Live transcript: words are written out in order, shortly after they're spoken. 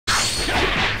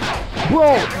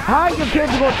Bro, how your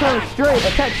kids gonna turn straight,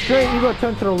 attack straight, you gonna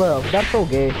turn to the left? That's so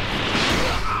gay.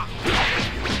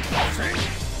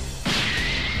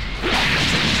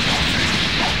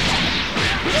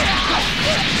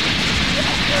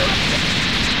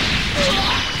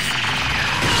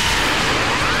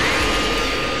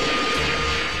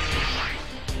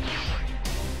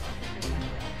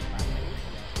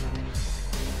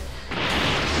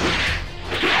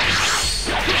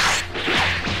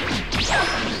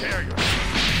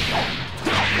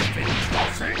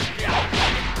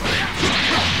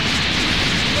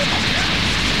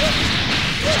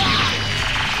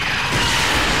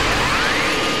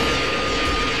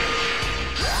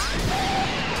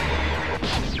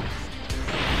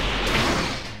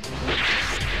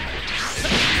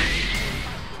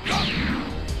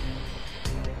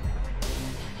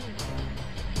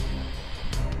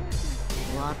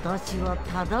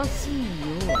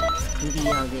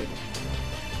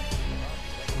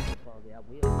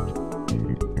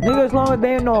 Nigga, as long as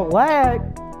they ain't no lag.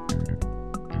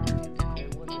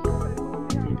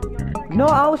 No,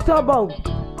 I was talking about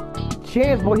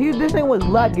chance, but this thing was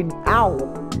lagging out.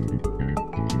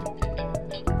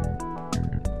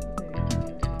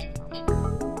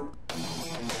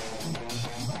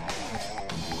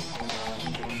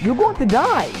 You're going to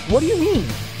die. What do you mean?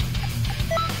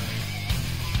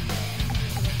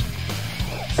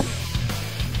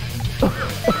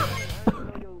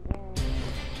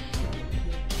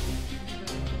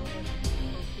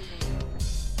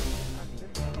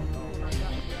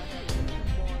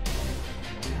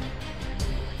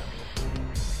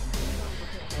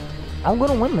 I'm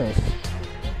gonna win this.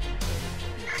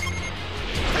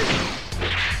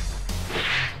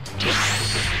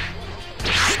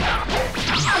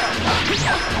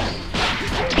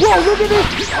 Bro, look at this!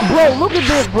 Bro, look at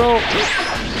this, bro!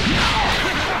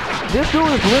 This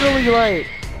dude is literally like...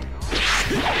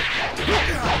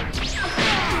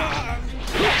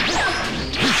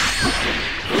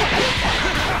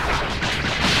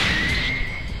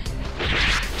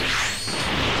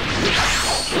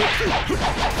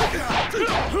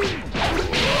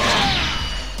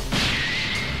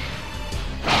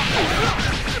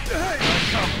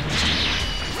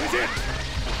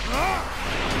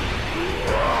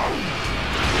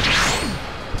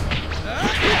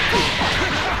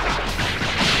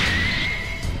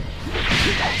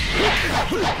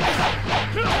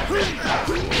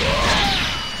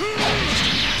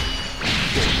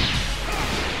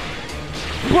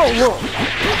 Bro, look.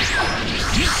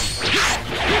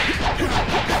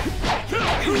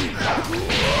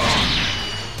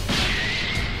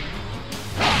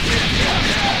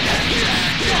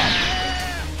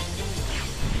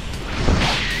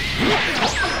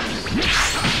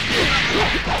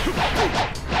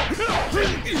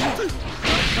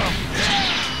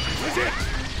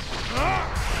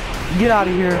 Get out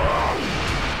of here.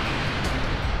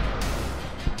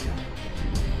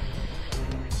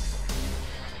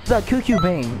 It's that QQ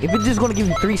Bang. If it's just gonna give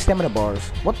you 3 stamina bars.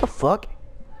 What the fuck?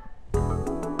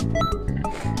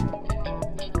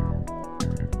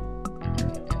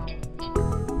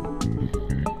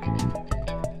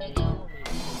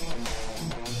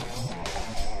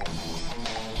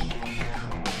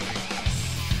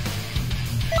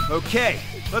 Okay,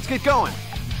 let's get going.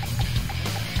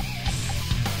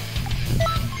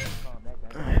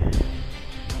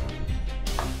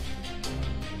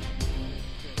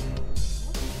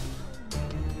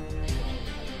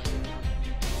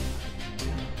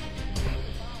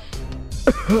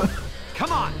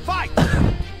 Come on, fight!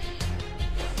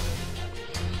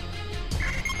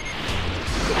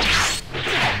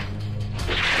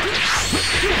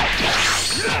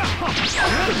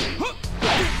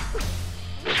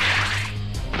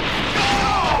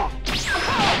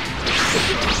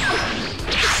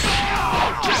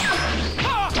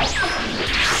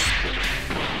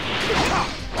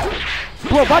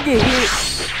 Bro, if I get hit...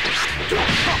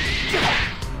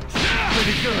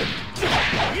 Pretty good.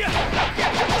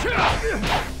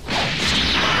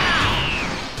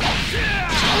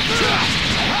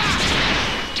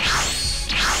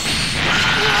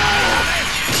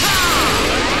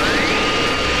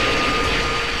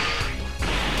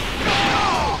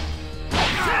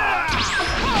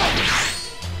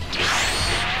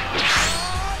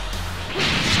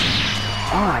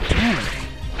 Ah, damn it.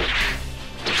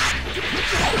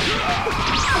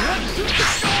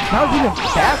 That was even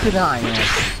faster than I am.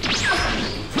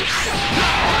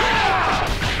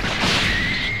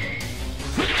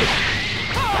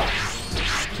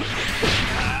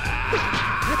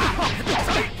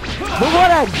 But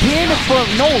what I did for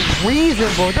no reason,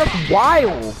 bro. That's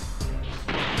wild.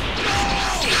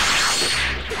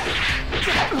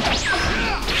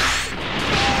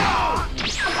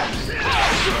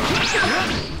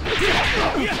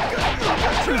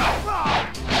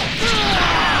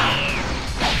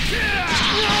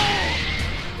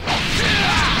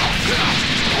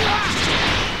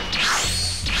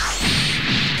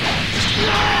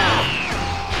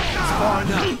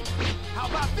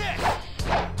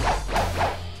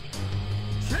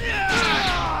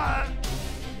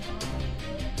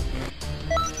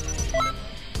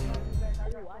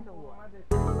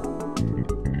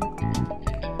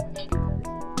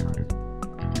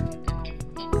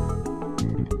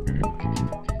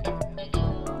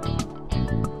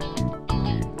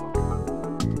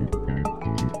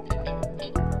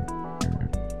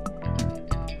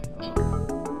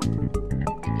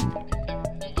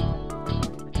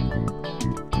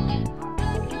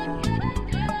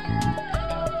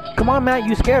 Come on, Matt,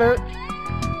 you scared her.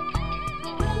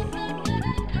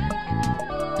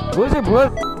 Where's it,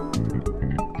 blood?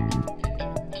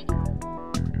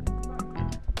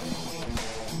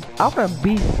 I'm gonna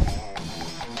beat.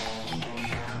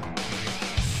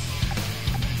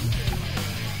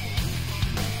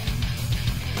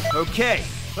 Okay,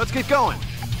 let's get going.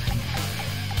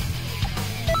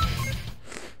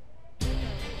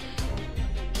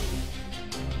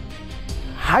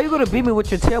 How you gonna beat me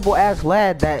with your terrible ass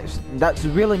lad that's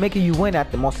really making you win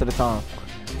at the most of the time?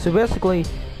 So basically,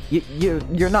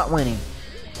 you're not winning.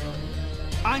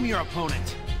 I'm your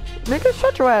opponent. Nigga,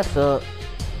 shut your ass up.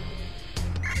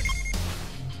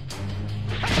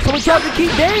 Someone tried the key.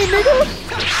 Damn, nigga.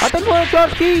 I think we're gonna try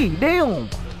the key. Damn.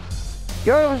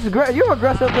 You're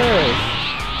aggressive ass.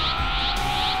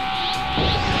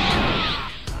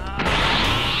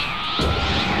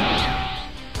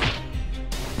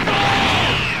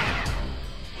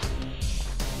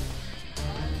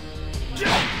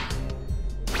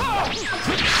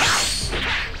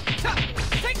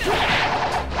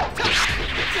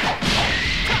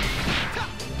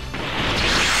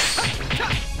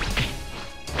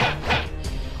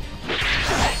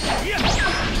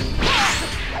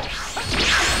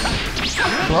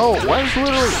 Bro, what is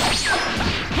literally?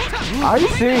 Are you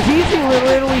serious? He's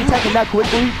literally attacking that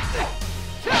quickly?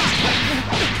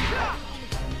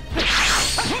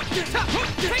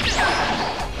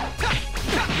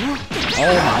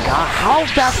 Oh my god, how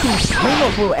fast can you swing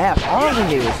those little ass arms in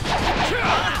this?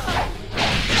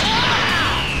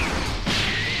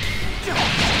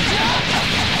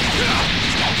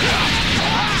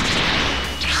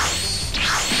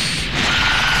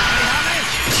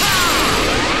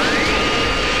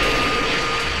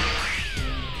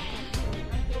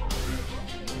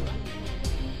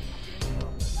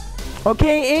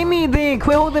 Okay, Amy, then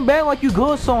quit holding back like you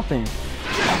good or something.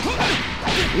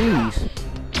 Jeez.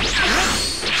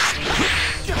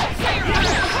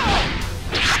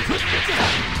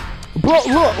 Bro,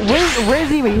 look, where's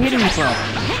he even hitting me from?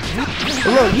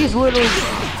 Look, he's literally.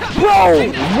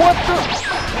 Bro, what the?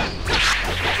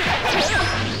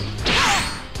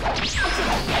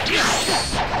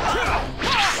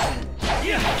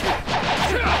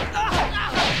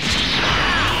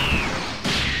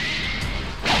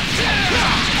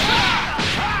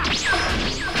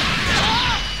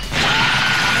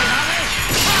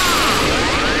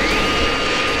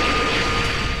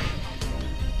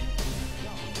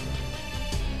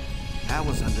 That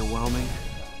was underwhelming.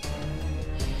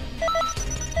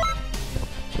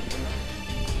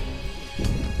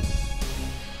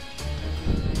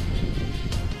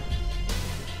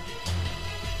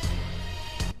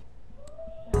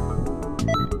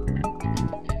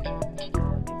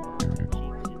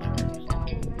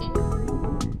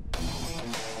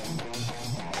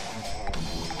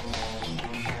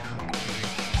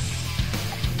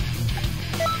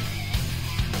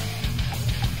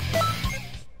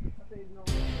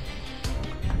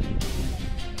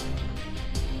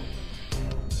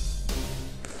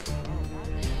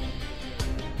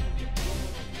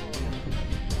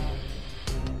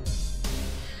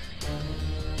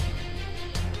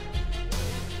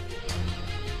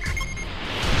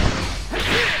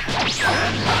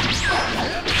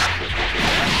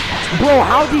 Bro,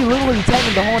 how's he literally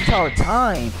taking the whole entire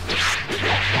time?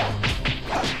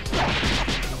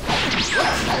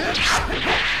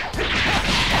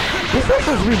 This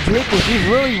is ridiculous. He's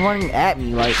really running at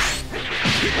me like.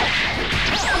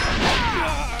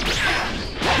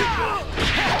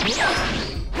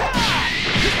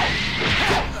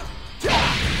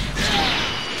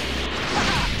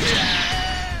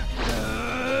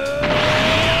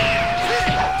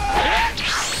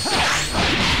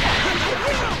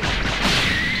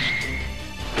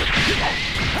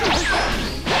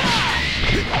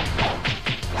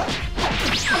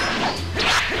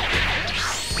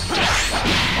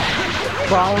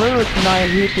 Bro, I literally cannot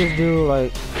hit this dude,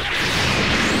 like.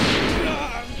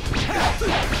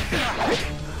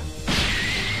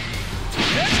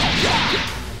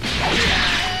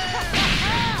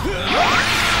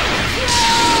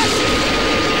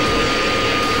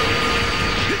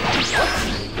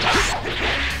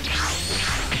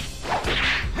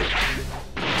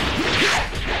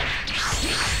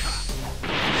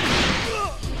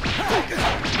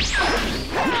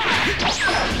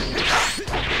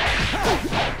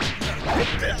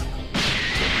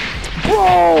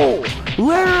 Bro!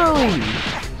 Literally!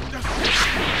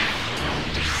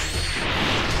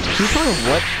 You told me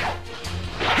what?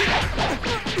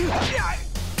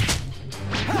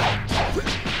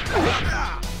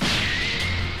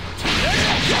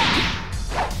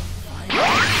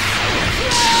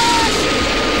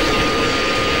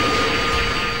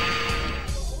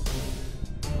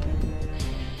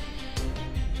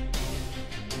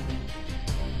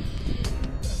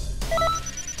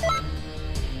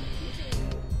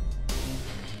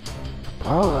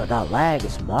 that lag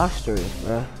is monstrous,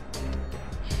 bro.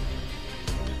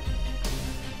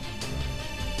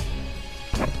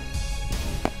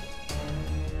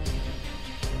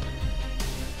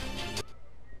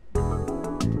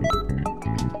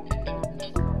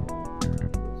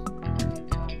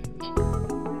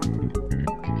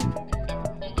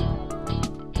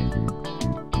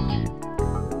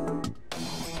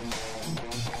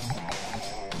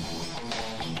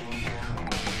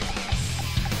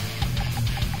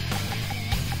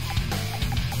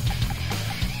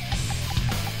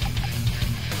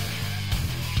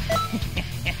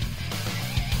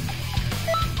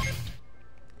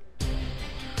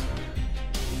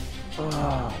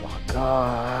 Oh my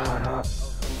god.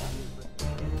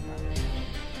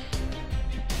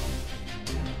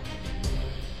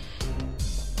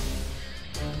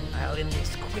 I'll end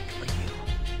this quick for you.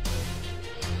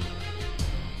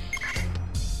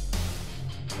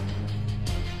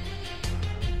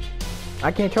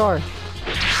 I can't charge.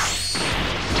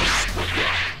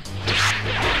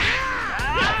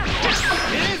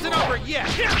 It isn't over yet!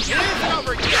 It isn't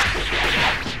over yet!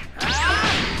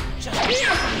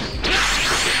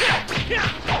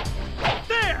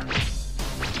 There!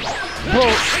 Bro,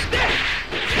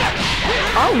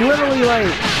 I'm literally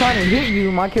like trying to hit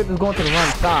you. My kid is going to the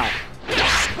wrong side.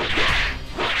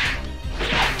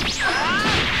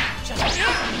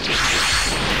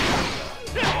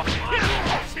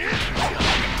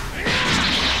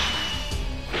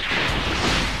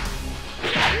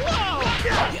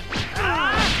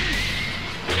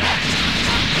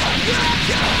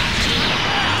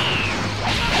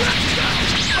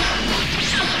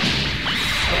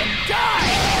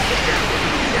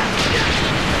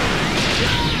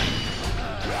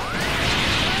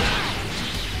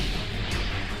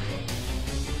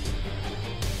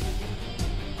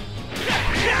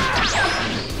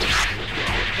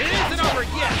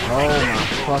 Oh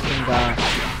my fucking god.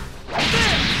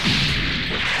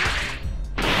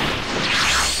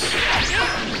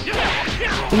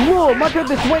 Whoa, my god,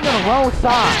 this swing on the wrong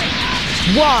side.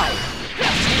 Why?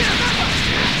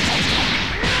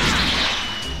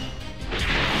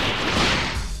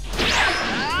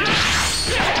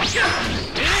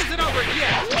 It isn't over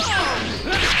yet!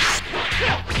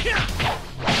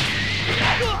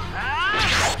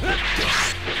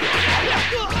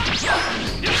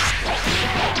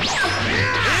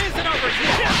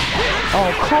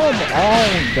 Oh, come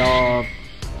on, dog.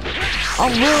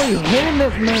 I'm really hitting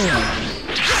this man.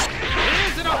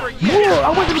 Whoa, I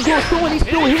wasn't even going through and he's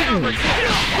still hitting me.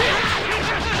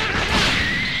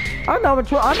 I'm not even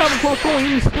close through and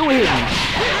he's still hitting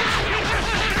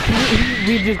me.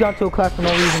 We just got to a class for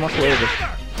no reason whatsoever.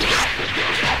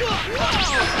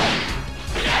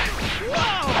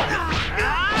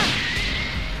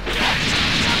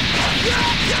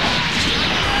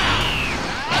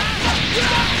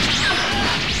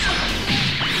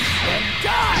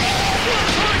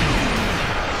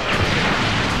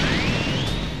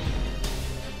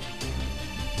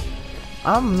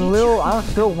 I'm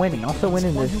still winning. I'm still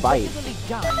winning this fight.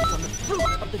 On the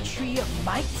fruit of the tree of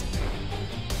might.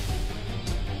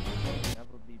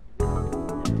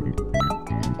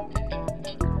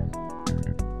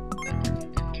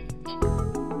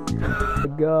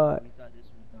 God. Thought this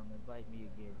was gonna bite me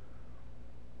again.